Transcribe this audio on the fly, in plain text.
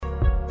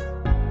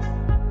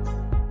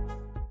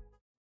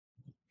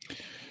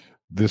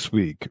This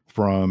week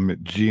from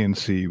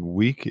GNC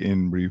Week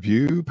in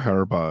Review,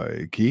 powered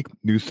by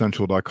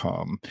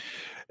GeekNewsCentral.com.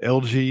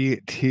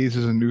 LG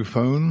teases a new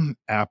phone.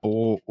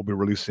 Apple will be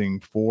releasing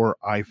 4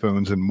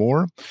 iPhones and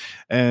more.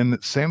 And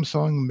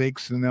Samsung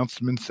makes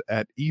announcements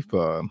at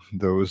IFA.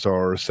 Those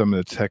are some of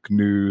the tech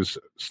news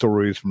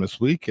stories from this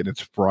week, and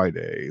it's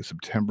Friday,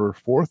 September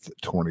 4th,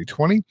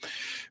 2020.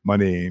 My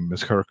name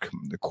is Kirk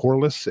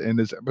Corliss, and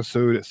it's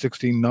episode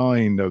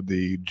 69 of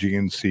the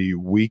GNC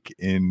Week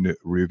in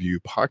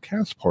Review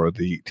podcast, part of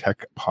the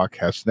Tech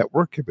Podcast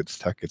Network. If it's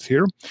tech, it's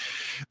here.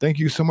 Thank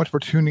you so much for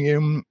tuning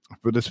in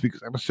for this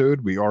week's episode.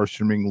 We are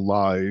streaming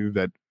live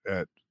at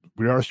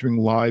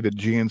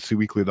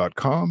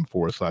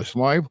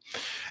gncweekly.com/live,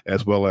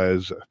 as well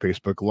as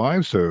Facebook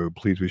Live. So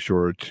please be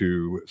sure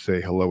to say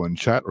hello in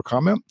chat or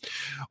comment.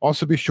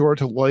 Also be sure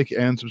to like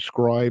and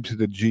subscribe to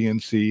the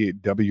GNC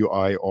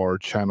WIR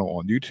channel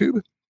on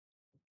YouTube.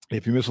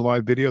 If you miss a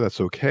live video,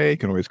 that's okay. You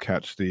can always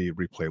catch the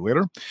replay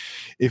later.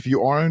 If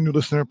you are a new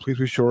listener, please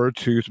be sure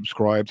to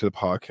subscribe to the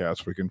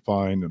podcast, where you can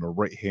find in the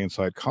right-hand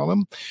side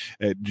column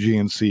at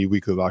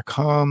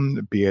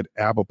gncweekly.com, be it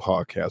Apple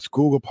Podcasts,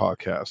 Google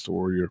Podcasts,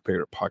 or your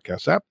favorite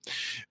podcast app.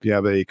 If you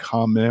have a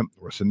comment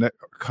or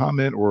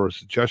a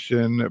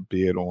suggestion,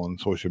 be it on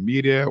social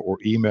media or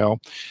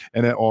email,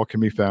 and that all can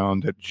be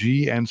found at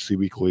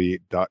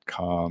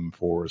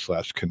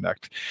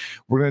gncweekly.com/connect.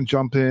 We're going to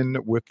jump in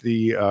with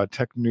the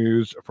tech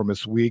news from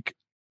this week.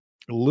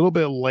 A little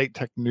bit of light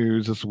tech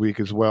news this week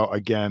as well,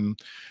 again.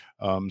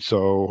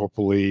 So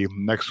hopefully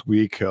next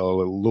week a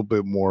little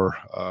more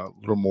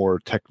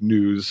tech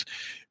news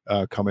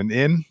coming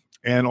in.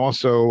 And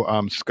also,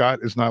 Scott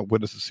is not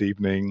with us this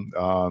evening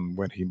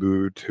when he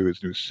moved to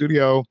his new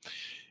studio.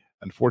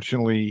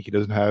 Unfortunately, he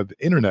doesn't have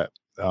internet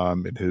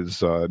in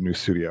his new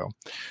studio.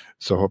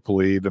 So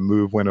hopefully the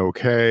move went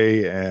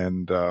okay,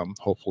 and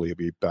hopefully he'll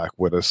be back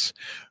with us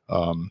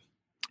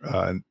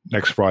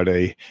next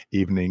Friday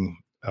evening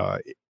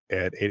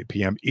at 8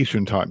 p.m.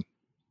 Eastern Time.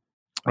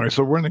 All right,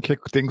 so we're going to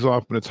kick things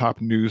off with the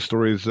top news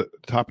story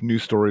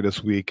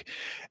this week.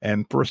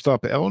 And first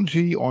up,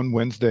 LG on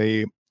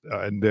Wednesday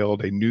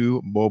unveiled a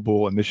new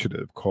mobile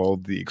initiative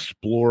called the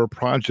Explore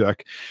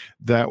Project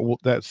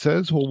that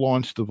says will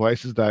launch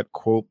devices that,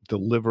 quote,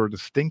 deliver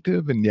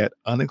distinctive and yet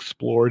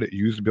unexplored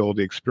usability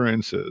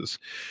experiences.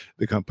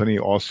 The company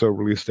also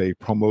released a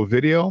promo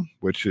video,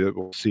 which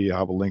we'll see. I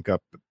have a link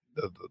up.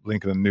 The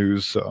link in the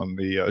news on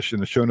the in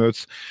the show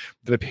notes,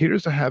 that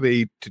appears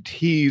to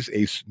tease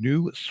a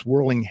new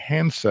swirling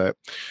handset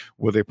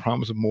with a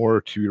promise of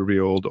more to be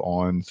revealed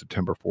on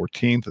September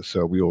 14th.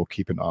 So we will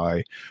keep an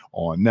eye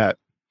on that.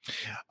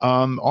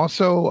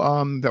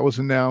 That was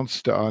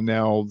announced.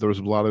 Now there's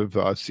a lot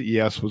of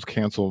CES was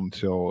canceled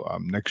until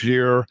next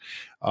year,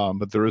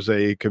 but there is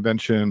a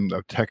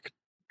tech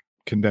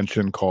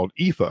convention called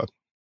IFA.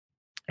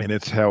 And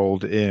it's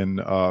held in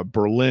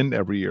Berlin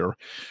every year.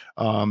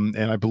 And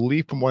I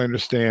believe, from what I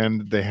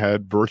understand, they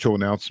had virtual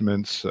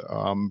announcements,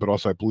 but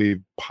also I believe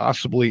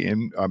possibly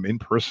in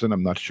person.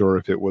 I'm not sure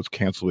if it was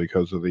canceled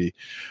because of the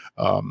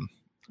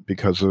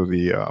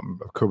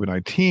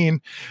COVID-19.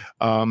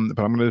 But I'm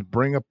going to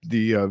bring up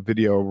the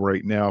video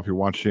right now. If you're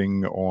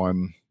watching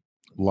on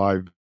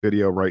live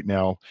video right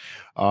now,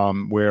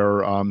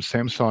 where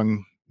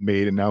Samsung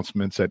made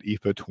announcements at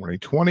IFA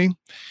 2020.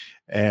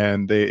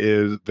 And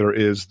there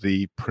is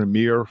the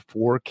Premier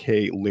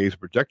 4K laser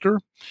projector.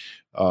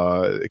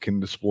 It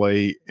can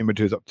display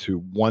images up to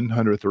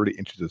 130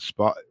 inches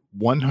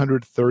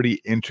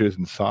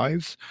in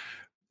size.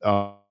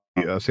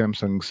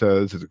 Samsung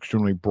says it's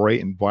extremely bright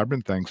and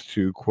vibrant, thanks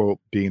to, quote,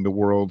 being the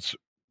world's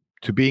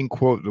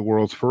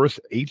first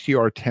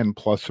HDR10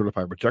 plus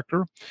certified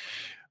projector.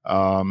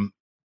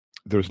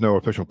 There's no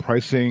official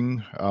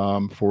pricing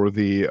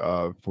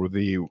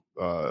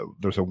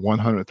there's a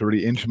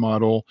 130-inch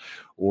model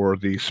or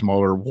the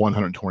smaller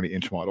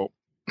 120-inch model.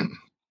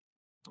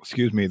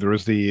 Excuse me. There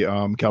is the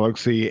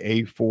Galaxy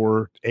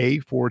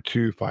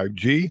A42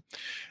 5G.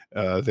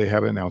 They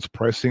haven't announced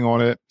pricing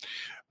on it.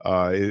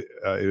 It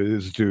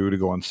is due to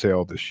go on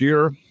sale this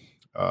year.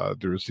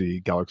 There's the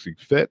Galaxy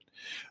Fit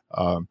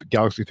 2,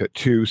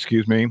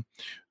 excuse me.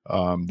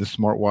 This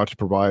smartwatch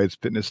provides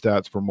fitness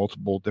stats for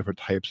multiple different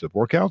types of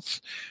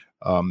workouts,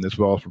 as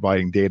well as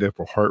providing data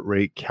for heart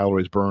rate,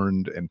 calories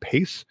burned, and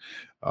pace.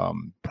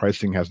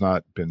 Pricing has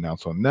not been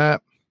announced on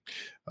that.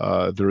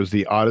 There is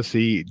the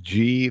Odyssey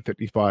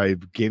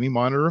G55 gaming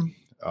monitor.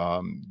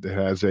 That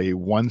has a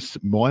 1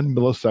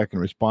 millisecond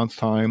response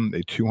time,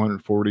 a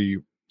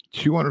 240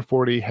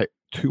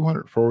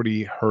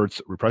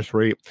 hertz refresh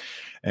rate,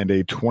 and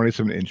a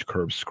 27-inch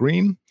curved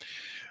screen.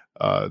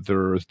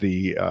 There's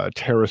the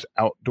Terrace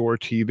Outdoor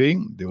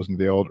TV that was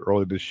unveiled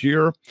earlier this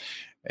year,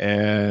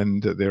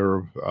 and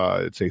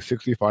it's a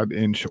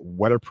 65-inch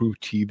weatherproof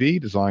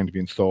TV designed to be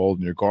installed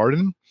in your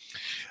garden.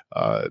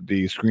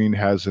 The screen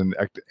has an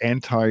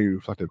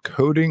anti-reflective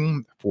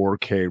coating,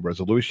 4K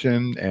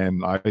resolution,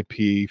 and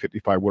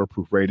IP55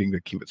 waterproof rating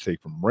to keep it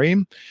safe from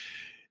rain.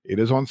 It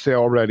is on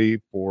sale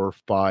already for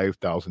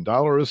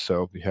 $5,000.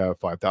 So if you have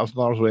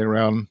 $5,000 laying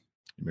around,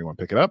 You may want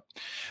to pick it up.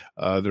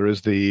 There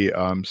is the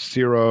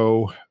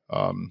Ciro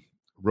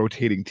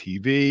rotating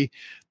TV.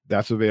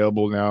 That's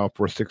available now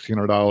for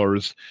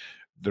 $1,600.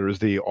 There is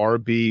the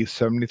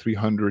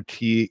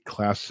RB7300T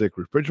Classic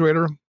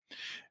refrigerator,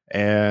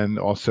 and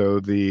also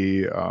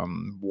the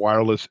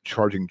wireless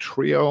charging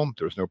trio.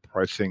 There's no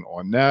pricing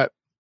on that.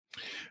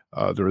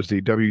 There is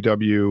the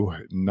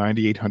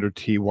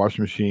WW9800T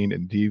washing machine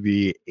and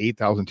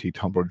DV8000T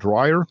tumbler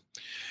dryer.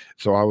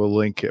 So I will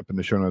link up in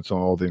the show notes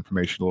on all the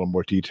information, a little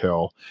more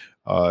detail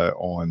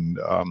in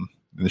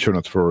the show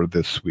notes for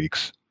this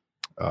week's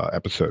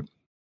episode.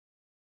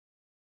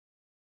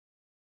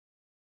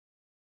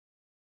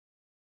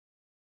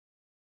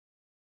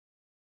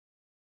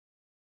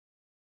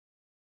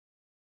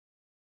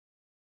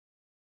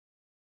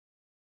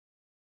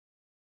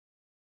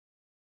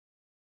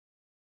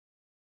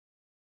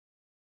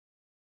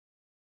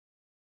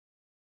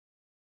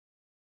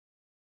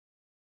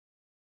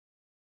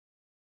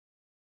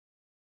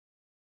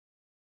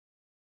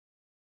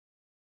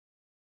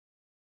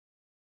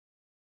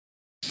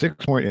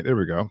 There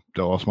we go.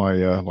 I lost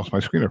my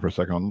screen there for a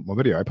second on my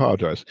video. I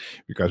apologize.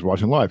 You guys are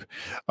watching live.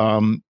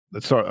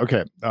 Let's start.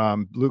 Okay.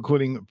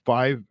 Including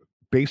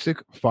basic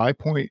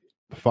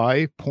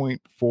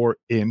 5.4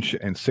 inch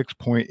and 6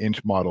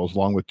 inch models,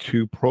 along with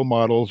 2 Pro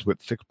models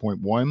with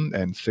 6.1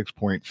 and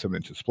 6.7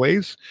 inch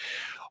displays.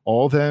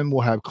 All of them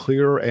will have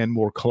clearer and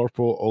more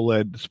colorful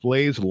OLED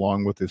displays,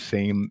 along with the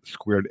same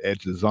squared edge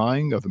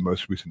design of the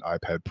most recent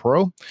iPad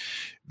Pro.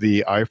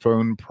 The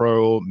iPhone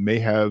Pro may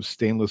have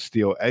stainless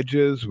steel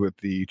edges, with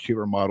the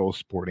cheaper models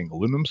sporting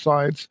aluminum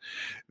sides.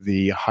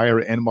 The higher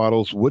end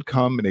models would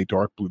come in a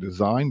dark blue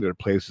design that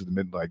replaces the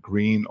midnight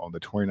green on the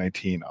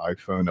 2019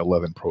 iPhone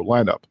 11 Pro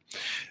lineup.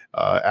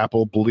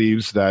 Apple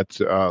believes that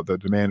the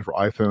demand for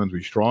iPhones will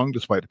be strong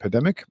despite the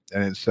pandemic,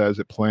 and it says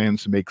it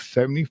plans to make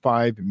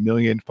 75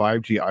 million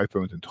 5G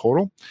iPhones in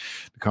total.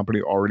 The company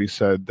already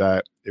said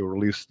that it will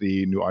release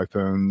the new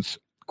iPhones,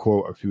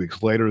 quote, a few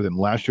weeks later than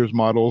last year's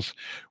models,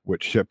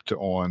 which shipped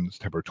on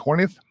September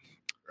 20th.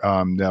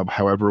 Now,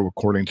 however,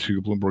 according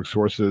to Bloomberg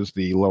sources,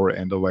 the lower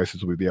end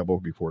devices will be available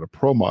before the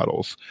Pro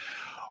models.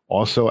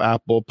 Also,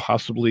 Apple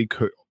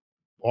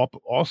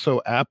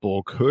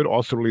could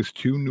also release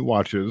 2 new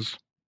watches,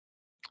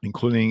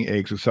 including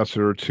a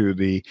successor to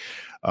the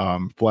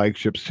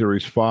flagship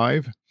Series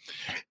 5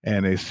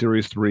 and a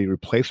Series 3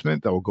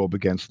 replacement that will go up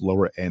against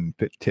lower-end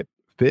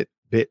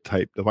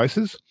Fitbit-type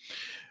devices.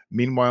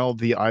 Meanwhile,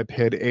 the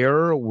iPad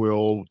Air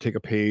will take a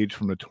page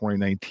from the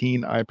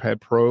 2019 iPad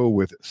Pro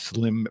with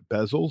slim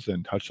bezels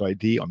and Touch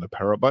ID on the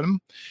power button.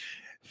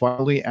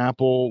 Finally,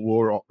 Apple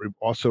will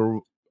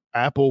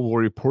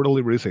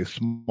reportedly release a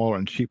smaller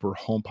and cheaper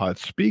HomePod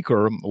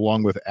speaker,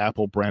 along with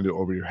Apple-branded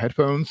over-ear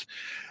headphones.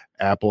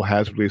 Apple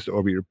has released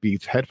over-ear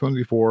Beats headphones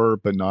before,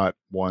 but not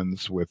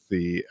ones with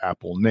the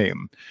Apple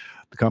name.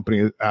 The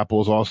company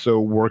Apple is also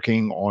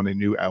working on a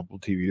new Apple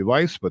TV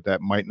device, but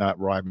that might not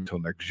arrive until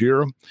next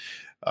year.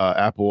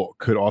 Apple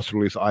could also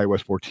release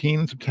iOS 14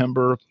 in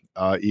September,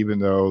 even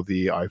though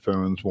the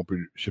iPhones won't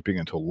be shipping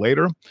until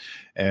later.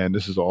 And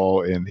this is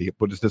all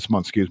this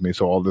month, excuse me.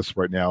 So all this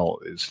right now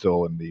is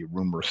still in the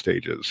rumor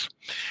stages.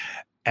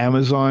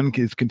 Amazon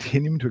is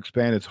continuing to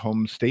expand its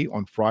home state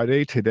on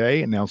Friday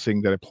today,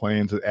 announcing that it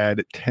plans to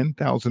add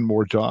 10,000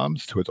 more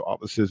jobs to its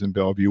offices in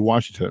Bellevue,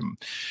 Washington.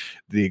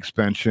 The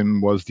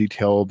expansion was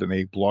detailed in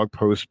a blog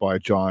post by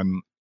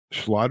John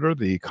Schlatter,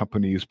 the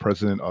company's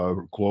president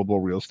of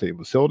global real estate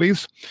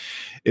facilities.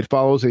 It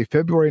follows a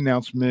February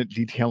announcement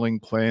detailing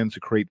plans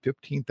to create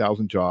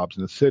 15,000 jobs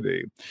in the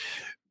city.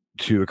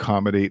 To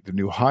accommodate the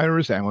new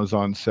hires,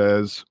 Amazon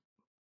says,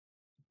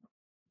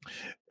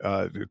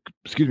 in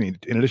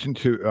addition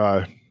to,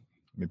 let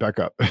me back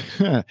up.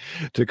 To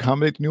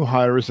accommodate new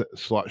hires,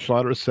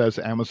 Schlatter says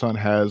Amazon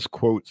has,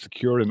 quote,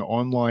 secured an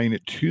online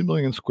 2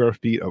 million square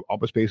feet of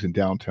office space in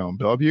downtown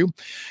Bellevue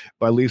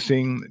by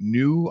leasing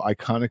new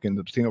iconic and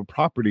sustainable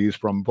properties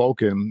from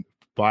Vulcan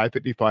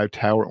 555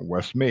 Tower in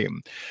West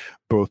Main.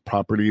 Both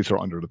properties are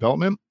under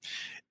development.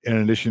 In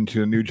addition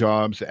to the new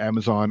jobs,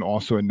 Amazon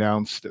also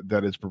announced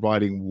that it's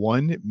providing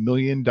 $1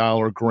 million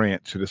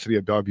grant to the City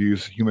of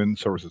Bellevue's Human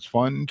Services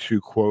Fund to,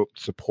 quote,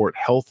 support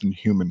health and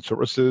human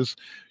service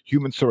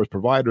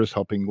providers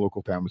helping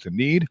local families in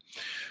need,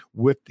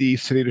 with the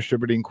city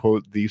distributing,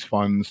 quote, these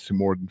funds to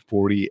more than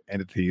 40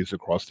 entities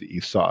across the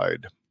East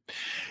Side.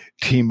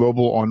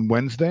 T-Mobile on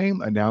Wednesday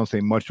announced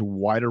a much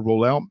wider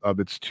rollout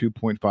of its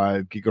 2.5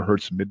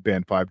 gigahertz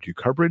mid-band 5G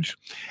coverage,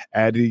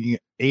 adding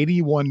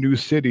 81 new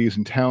cities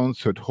and towns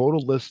to a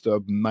total list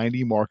of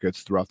 90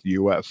 markets throughout the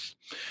U.S.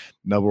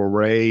 Neville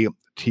Ray,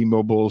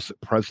 T-Mobile's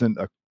president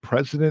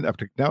of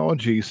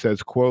technology,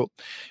 says, quote,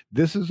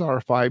 this is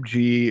our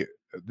 5G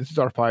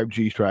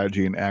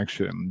strategy in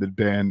action.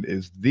 Mid-band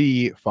is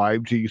the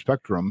 5G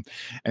spectrum,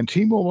 and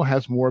T-Mobile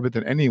has more of it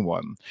than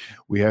anyone.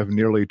 We have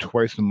nearly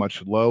twice as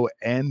much low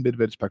and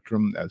mid-band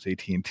spectrum as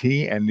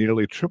AT&T and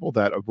nearly triple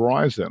that of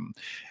Verizon.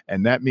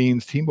 And that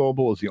means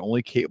T-Mobile is the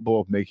only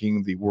capable of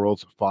making the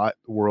world's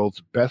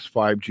best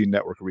 5G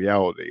network a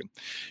reality.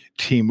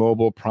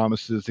 T-Mobile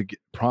promises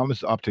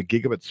up to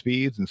gigabit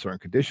speeds in certain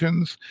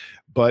conditions,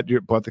 but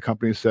the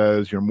company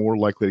says you're more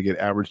likely to get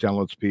average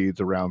download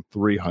speeds around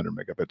 300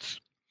 megabits.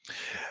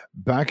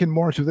 Back in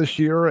March of this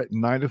year, at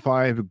 9 to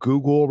 5,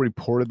 Google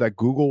reported that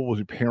Google was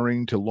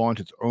preparing to launch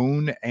its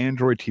own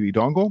Android TV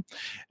dongle,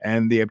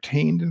 and they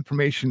obtained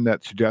information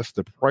that suggests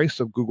the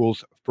price of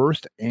Google's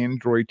first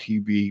Android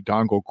TV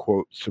dongle,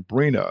 quote,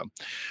 Sabrina.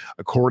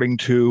 According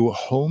to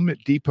Home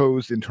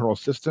Depot's internal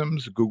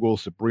systems,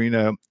 Google's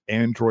Sabrina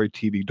Android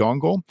TV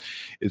dongle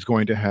is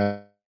going to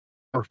have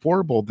more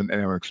affordable than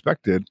anyone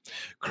expected.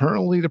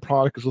 Currently, the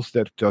product is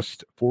listed at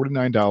just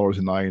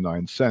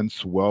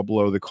 $49.99, well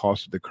below the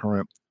cost of the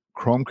current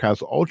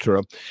Chromecast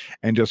Ultra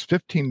and just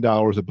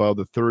 $15 above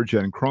the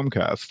third-gen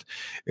Chromecast.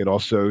 It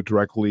also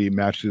directly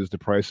matches the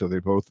price of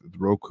both the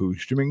Roku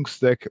streaming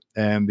stick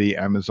and the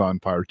Amazon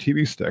Fire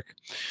TV stick.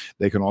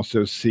 They can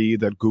also see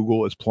that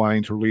Google is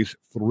planning to release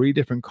 3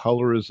 different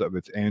colors of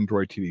its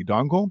Android TV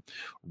dongle: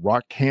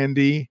 Rock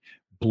Candy,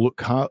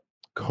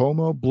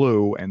 Como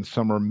Blue, and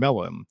Summer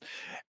Melon.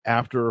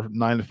 After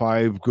 9 to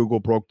 5, Google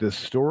broke this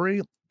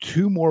story.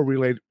 Two more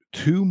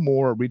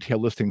retail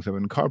listings have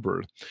been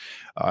covered.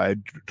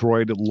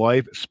 Droid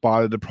Life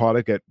spotted the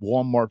product at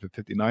Walmart for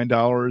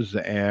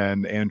 $59,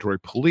 and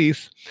Android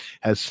Police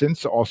has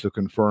since also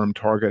confirmed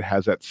Target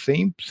has that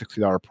same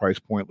 $60 price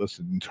point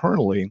listed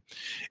internally.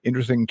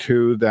 Interesting,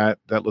 too, that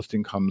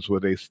listing comes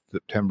with a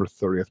September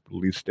 30th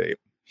release date.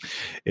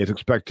 It's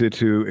expected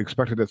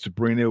that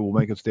Sabrina will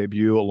make its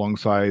debut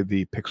alongside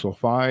the Pixel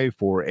 5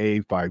 for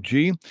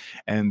 5G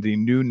and the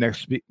new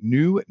Nest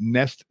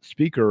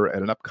speaker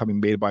at an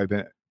upcoming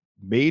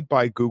Made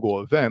by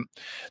Google event.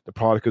 The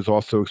product is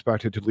also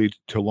expected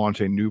to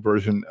launch a new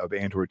version of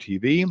Android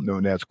TV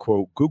known as,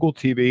 quote, Google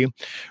TV,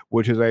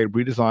 which is a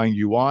redesigned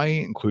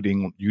UI,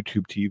 including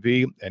YouTube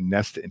TV and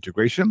Nest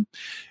integration.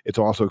 It's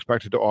also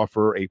expected to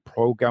offer a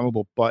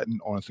programmable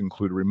button on its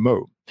included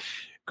remote.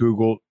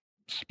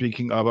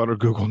 Speaking of other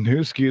Google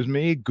News,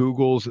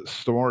 Google's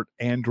Smart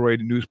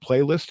Android News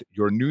playlist,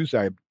 Your News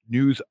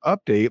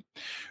Update,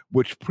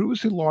 which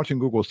previously launched in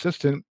Google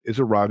Assistant, is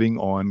arriving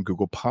on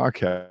Google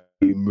Podcast.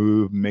 The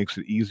move makes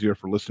it easier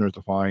for listeners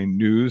to find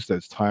news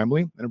that's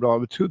timely and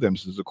relevant to them.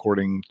 This is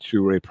according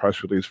to a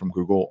press release from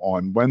Google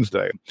on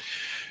Wednesday.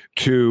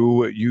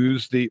 To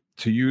use the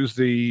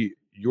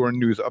Your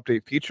News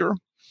Update feature,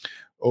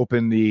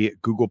 open the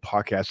Google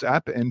Podcast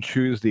app and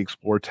choose the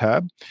Explore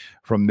tab.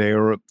 From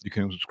there, you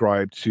can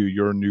subscribe to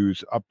Your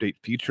News Update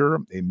feature.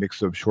 A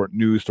mix of short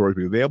news stories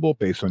will be available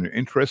based on your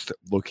interest,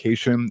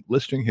 location,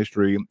 listing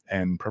history,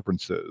 and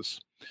preferences.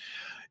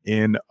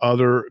 In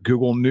other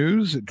Google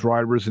news,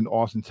 drivers in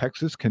Austin,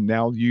 Texas can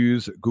now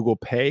use Google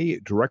Pay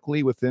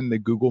directly within the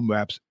Google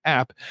Maps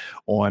app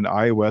on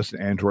iOS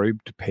and Android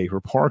to pay for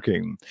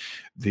parking.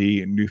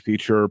 The new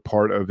feature,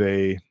 part of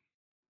a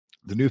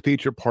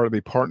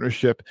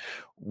partnership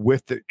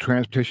with the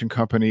transportation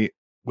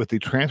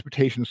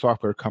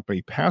software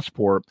company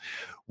Passport,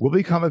 will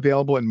become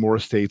available in more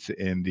states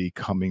in the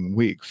coming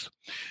weeks.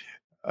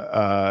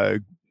 Vishal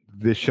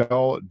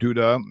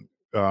Duda,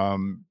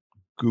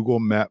 Google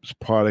Maps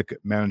product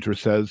manager,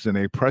 says in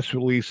a press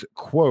release,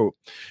 quote,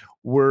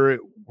 We're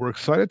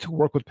excited to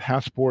work with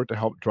Passport to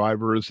help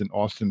drivers in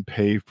Austin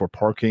pay for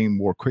parking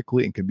more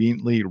quickly and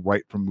conveniently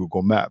right from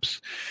Google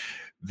Maps.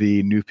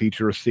 The new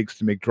feature seeks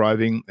to make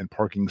driving and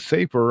parking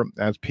safer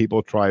as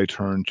people try to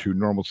turn to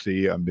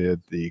normalcy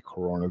amid the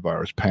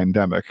coronavirus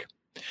pandemic.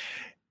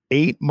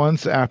 8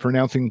 months after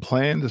announcing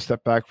plans to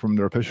step back from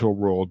their official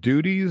royal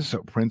duties,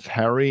 Prince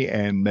Harry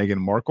and Meghan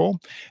Markle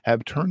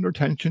have turned their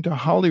attention to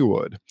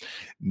Hollywood.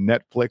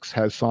 Netflix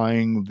has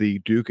signed the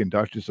Duke and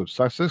Duchess of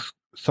Sussex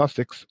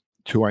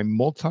to a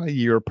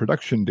multi-year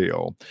production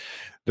deal.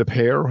 The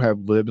pair, who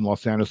have lived in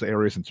Los Angeles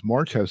area since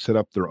March, have set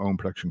up their own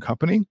production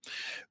company.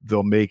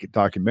 They'll make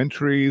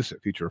documentaries,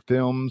 feature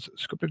films,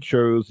 scripted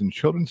shows, and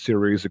children's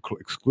series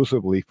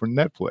exclusively for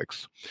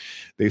Netflix.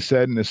 They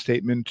said in a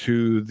statement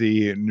to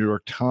the New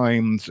York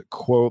Times,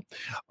 quote,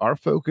 Our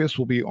focus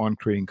will be on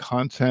creating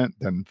content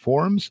that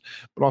informs,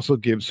 but also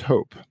gives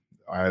hope.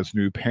 As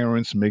new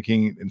parents,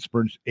 making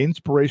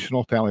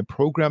inspirational family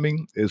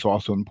programming is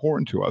also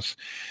important to us.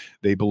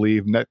 They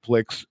believe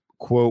Netflix,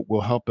 quote,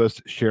 will help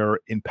us share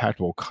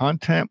impactful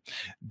content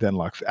that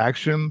unlocks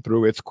action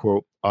through its,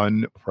 quote,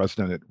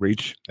 unprecedented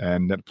reach.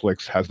 And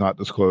Netflix has not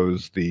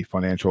disclosed the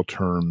financial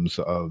terms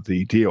of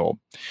the deal.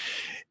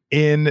 Do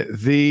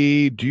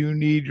you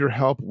need your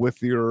help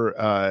with your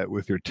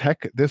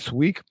tech this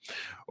week?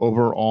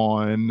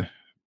 On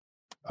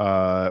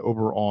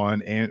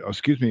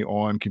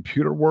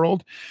Computer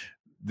World,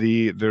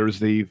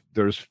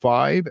 there's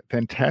 5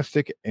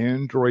 fantastic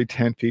Android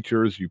 10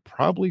 features you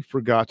probably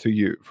forget to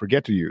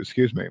use.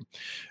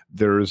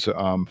 There's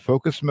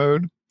focus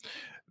mode.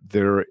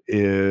 There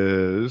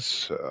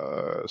is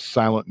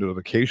silent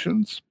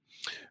notifications.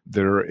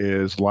 There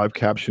is live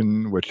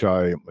caption, which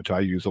I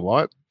use a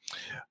lot.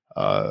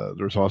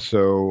 There's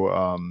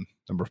also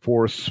number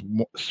 4,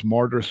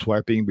 smarter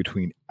swiping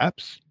between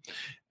apps.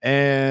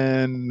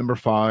 And number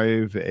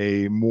 5,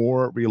 a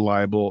more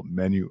reliable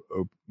menu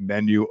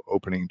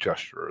opening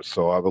gesture.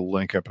 So I have a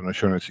link up in the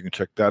show notes. You can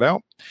check that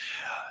out.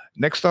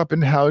 Next up, do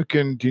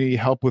you need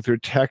help with your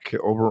tech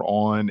over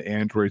on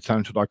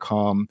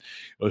AndroidCentral.com?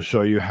 It'll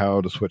show you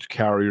how to switch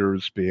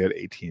carriers, be it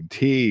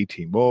AT&T,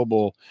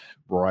 T-Mobile,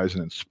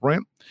 Verizon, and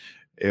Sprint.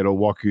 It'll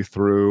walk you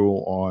through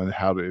on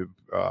how to, if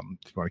you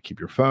want to keep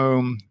your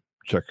phone,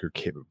 check your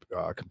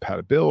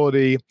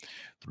compatibility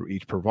through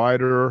each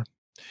provider.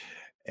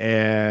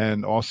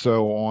 And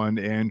also on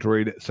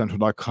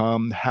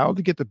AndroidCentral.com, how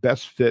to get the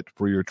best fit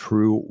for your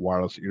true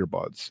wireless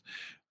earbuds.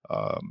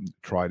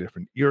 Try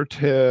different ear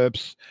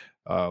tips,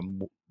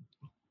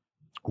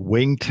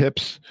 wing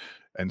tips,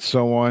 and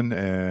so on.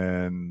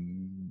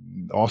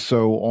 And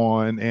also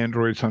on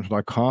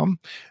AndroidCentral.com,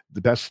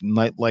 the best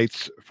night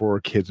lights for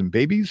kids and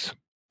babies.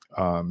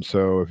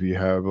 So if you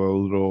have a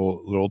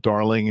little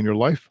darling in your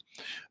life,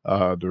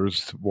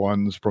 there's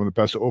ones from the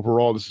best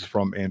overall. This is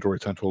from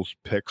Android Central's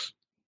picks.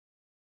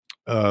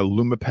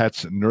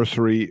 Lumapet's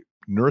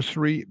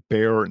Nursery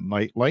Bear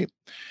Night Light,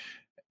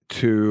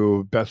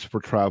 to best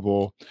for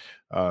travel,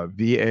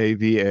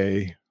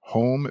 VAVA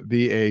Home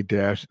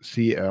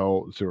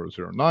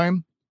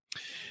VA-CL009.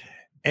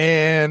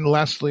 And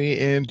lastly,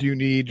 and do you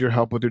need your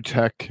help with your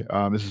tech?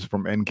 This is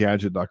from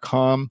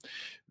Engadget.com.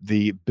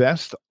 The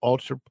best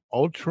ultra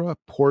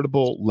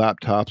portable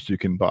laptops you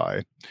can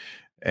buy.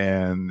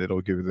 And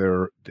it'll give you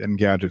their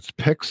Engadget's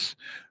picks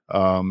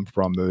from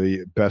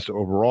the best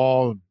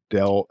overall,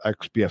 Dell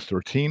XPS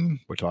 13,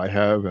 which I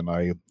have and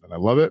I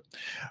love it.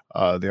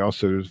 They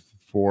also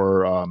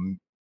for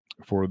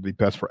the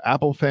best for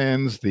Apple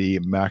fans, the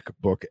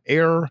MacBook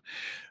Air,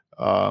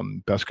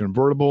 best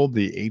convertible,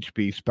 the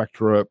HP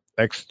Spectra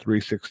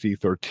X360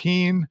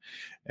 13,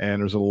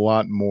 and there's a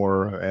lot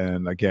more.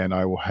 And again,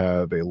 I will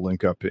have a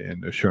link up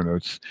in the show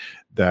notes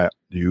that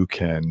you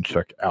can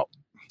check out.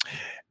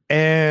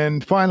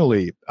 And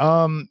finally,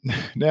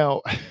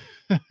 now,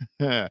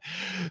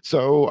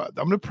 so I'm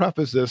going to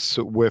preface this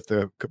with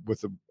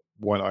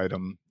one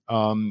item.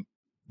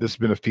 This has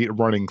been a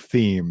running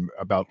theme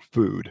about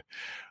food.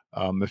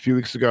 A few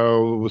weeks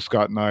ago, with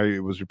Scott and I,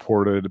 it was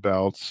reported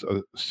about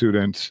a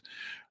student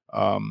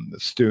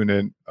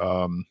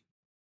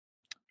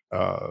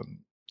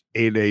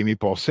ate a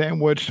meatball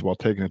sandwich while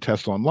taking a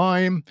test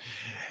online,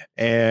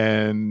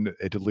 and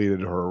it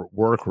deleted her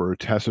work or her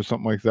test or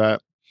something like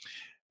that.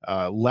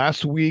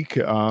 Last week,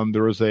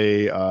 there was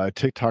a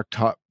TikTok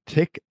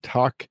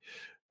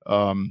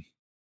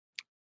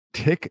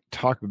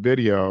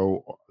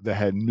video that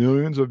had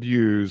millions of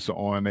views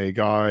on a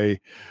guy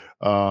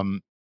that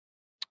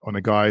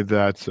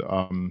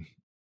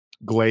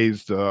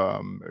glazed a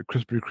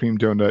Krispy Kreme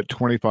donut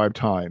 25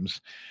 times.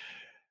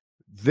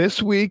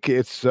 This week,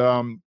 it's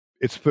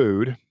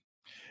food.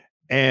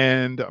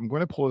 And I'm going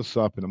to pull this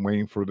up, and I'm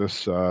waiting for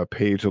this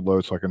page to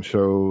load so I can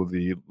show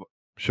you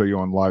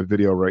on live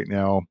video right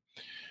now.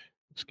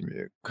 Just give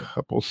me a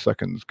couple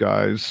seconds,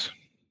 guys.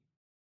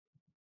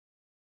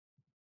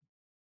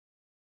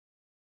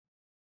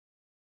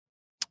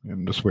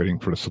 I'm just waiting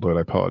for this to load.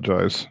 I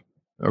apologize.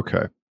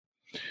 Okay.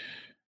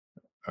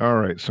 All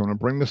right. So I'm going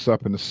to bring this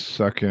up in a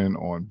second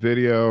on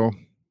video.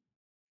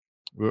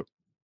 Whoop.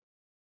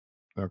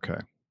 Okay.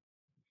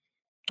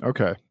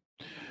 Okay.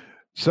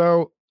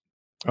 So,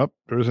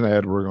 there's an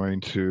ad. There's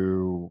an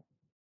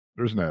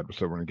ad.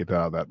 So we're going to get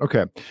out of that.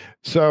 Okay.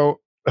 So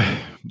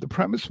the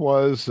premise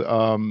was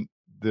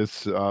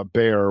this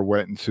bear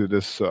went into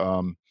this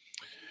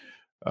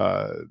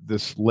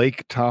this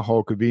Lake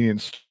Tahoe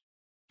convenience,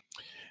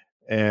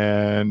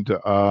 and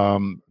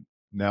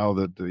now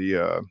that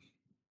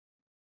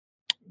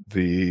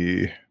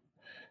there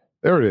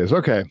it is.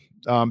 Okay.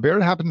 Bear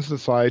happens to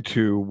decide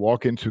to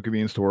walk into a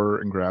convenience store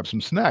and grab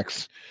some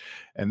snacks.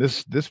 And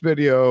this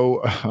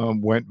video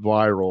went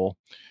viral.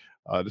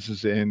 This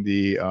is in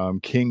the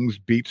King's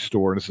Beach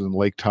store. This is in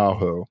Lake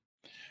Tahoe.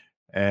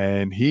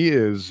 And he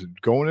is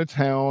going to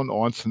town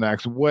on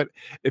snacks. What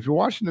if you're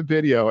watching the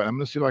video, and I'm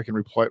going to see if I can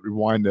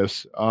rewind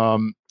this.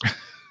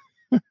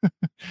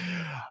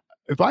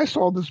 If I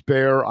saw this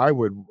bear, I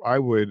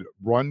would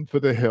run for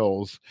the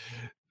hills.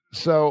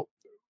 So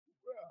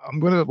I'm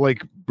going to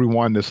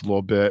rewind this a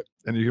little bit,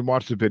 and you can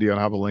watch the video, and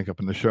I have a link up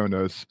in the show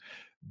notes.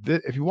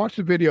 If you watch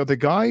the video, the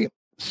guy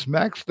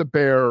smacks the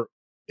bear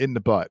in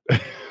the butt.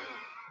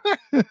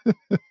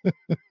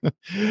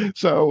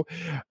 So,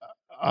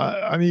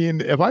 I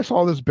mean, if I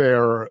saw this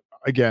bear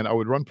again, I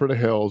would run for the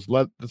hills.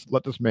 Let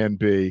this man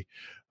be.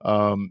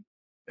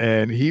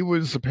 And he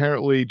was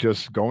apparently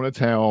just going to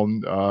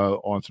town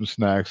on some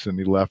snacks, and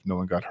he left. No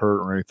one got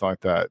hurt or anything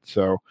like that.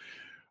 So,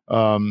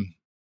 that's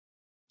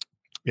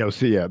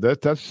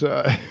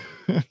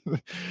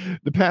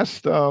the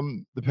past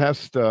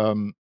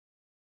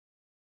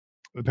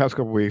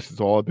couple of weeks, it's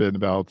all been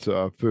about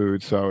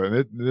food. So,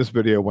 and this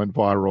video went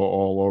viral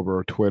all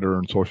over Twitter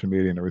and social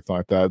media and everything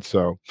like that.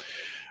 So,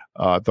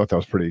 I thought that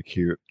was pretty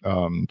cute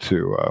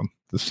to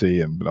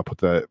see, and I'll put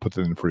that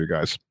in for you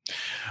guys.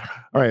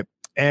 All right,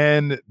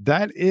 and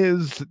that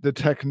is the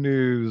tech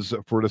news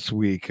for this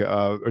week.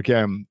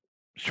 Again,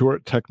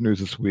 short tech news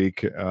this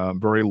week,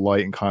 very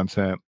light in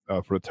content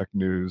for the tech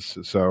news.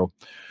 So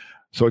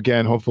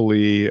again,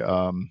 hopefully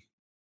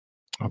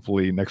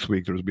next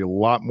week there's be a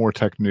lot more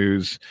tech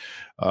news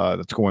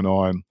that's going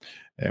on,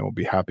 and we'll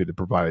be happy to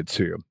provide it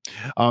to you.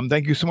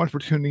 Thank you so much for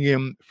tuning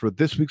in for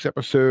this week's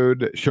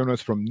episode. Show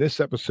notes from this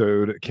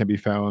episode can be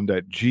found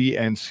at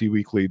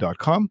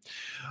gncweekly.com.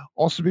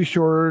 Also, be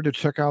sure to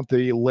check out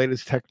the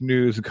latest tech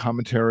news and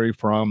commentary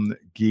from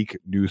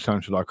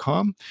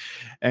geeknewscentral.com.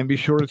 And be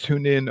sure to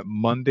tune in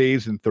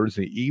Mondays and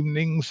Thursday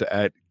evenings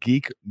at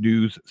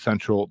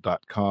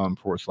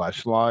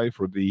geeknewscentral.com/live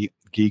for the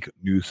Geek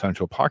News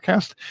Central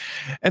podcast.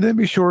 And then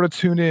be sure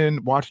to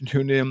watch and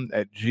tune in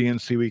at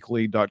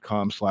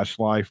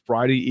gncweekly.com/live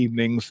Friday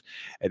evenings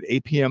at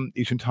 8 p.m.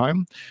 Eastern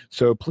Time.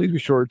 So please be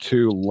sure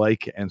to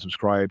like and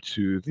subscribe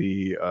to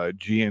the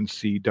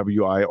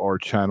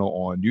GNCWIR channel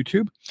on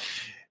YouTube.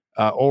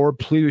 Or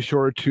please be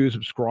sure to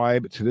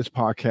subscribe to this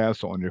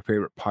podcast on your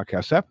favorite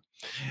podcast app.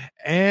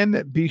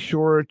 And be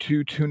sure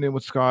to tune in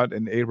with Scott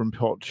and Abram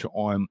Pilch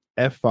on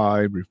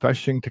F5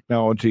 Refreshing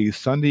Technology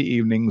Sunday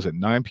evenings at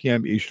 9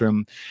 p.m.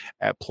 Eastern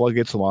at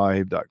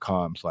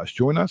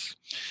plugitslive.com/join us.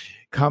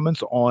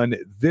 Comments on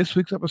this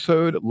week's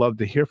episode, love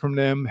to hear from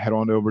them. Head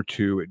on over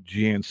to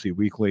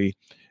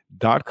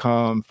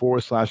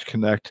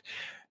gncweekly.com/connect,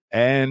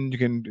 and you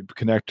can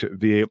connect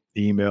via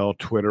email,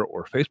 Twitter,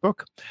 or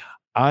Facebook.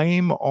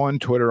 I'm on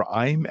Twitter.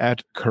 I'm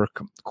at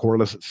Kirk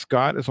Corliss.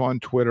 Scott is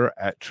on Twitter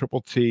at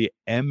TTMABO.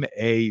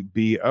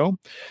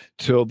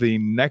 Till the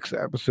next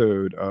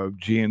episode of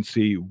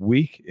GNC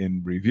Week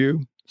in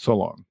Review. So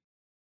long.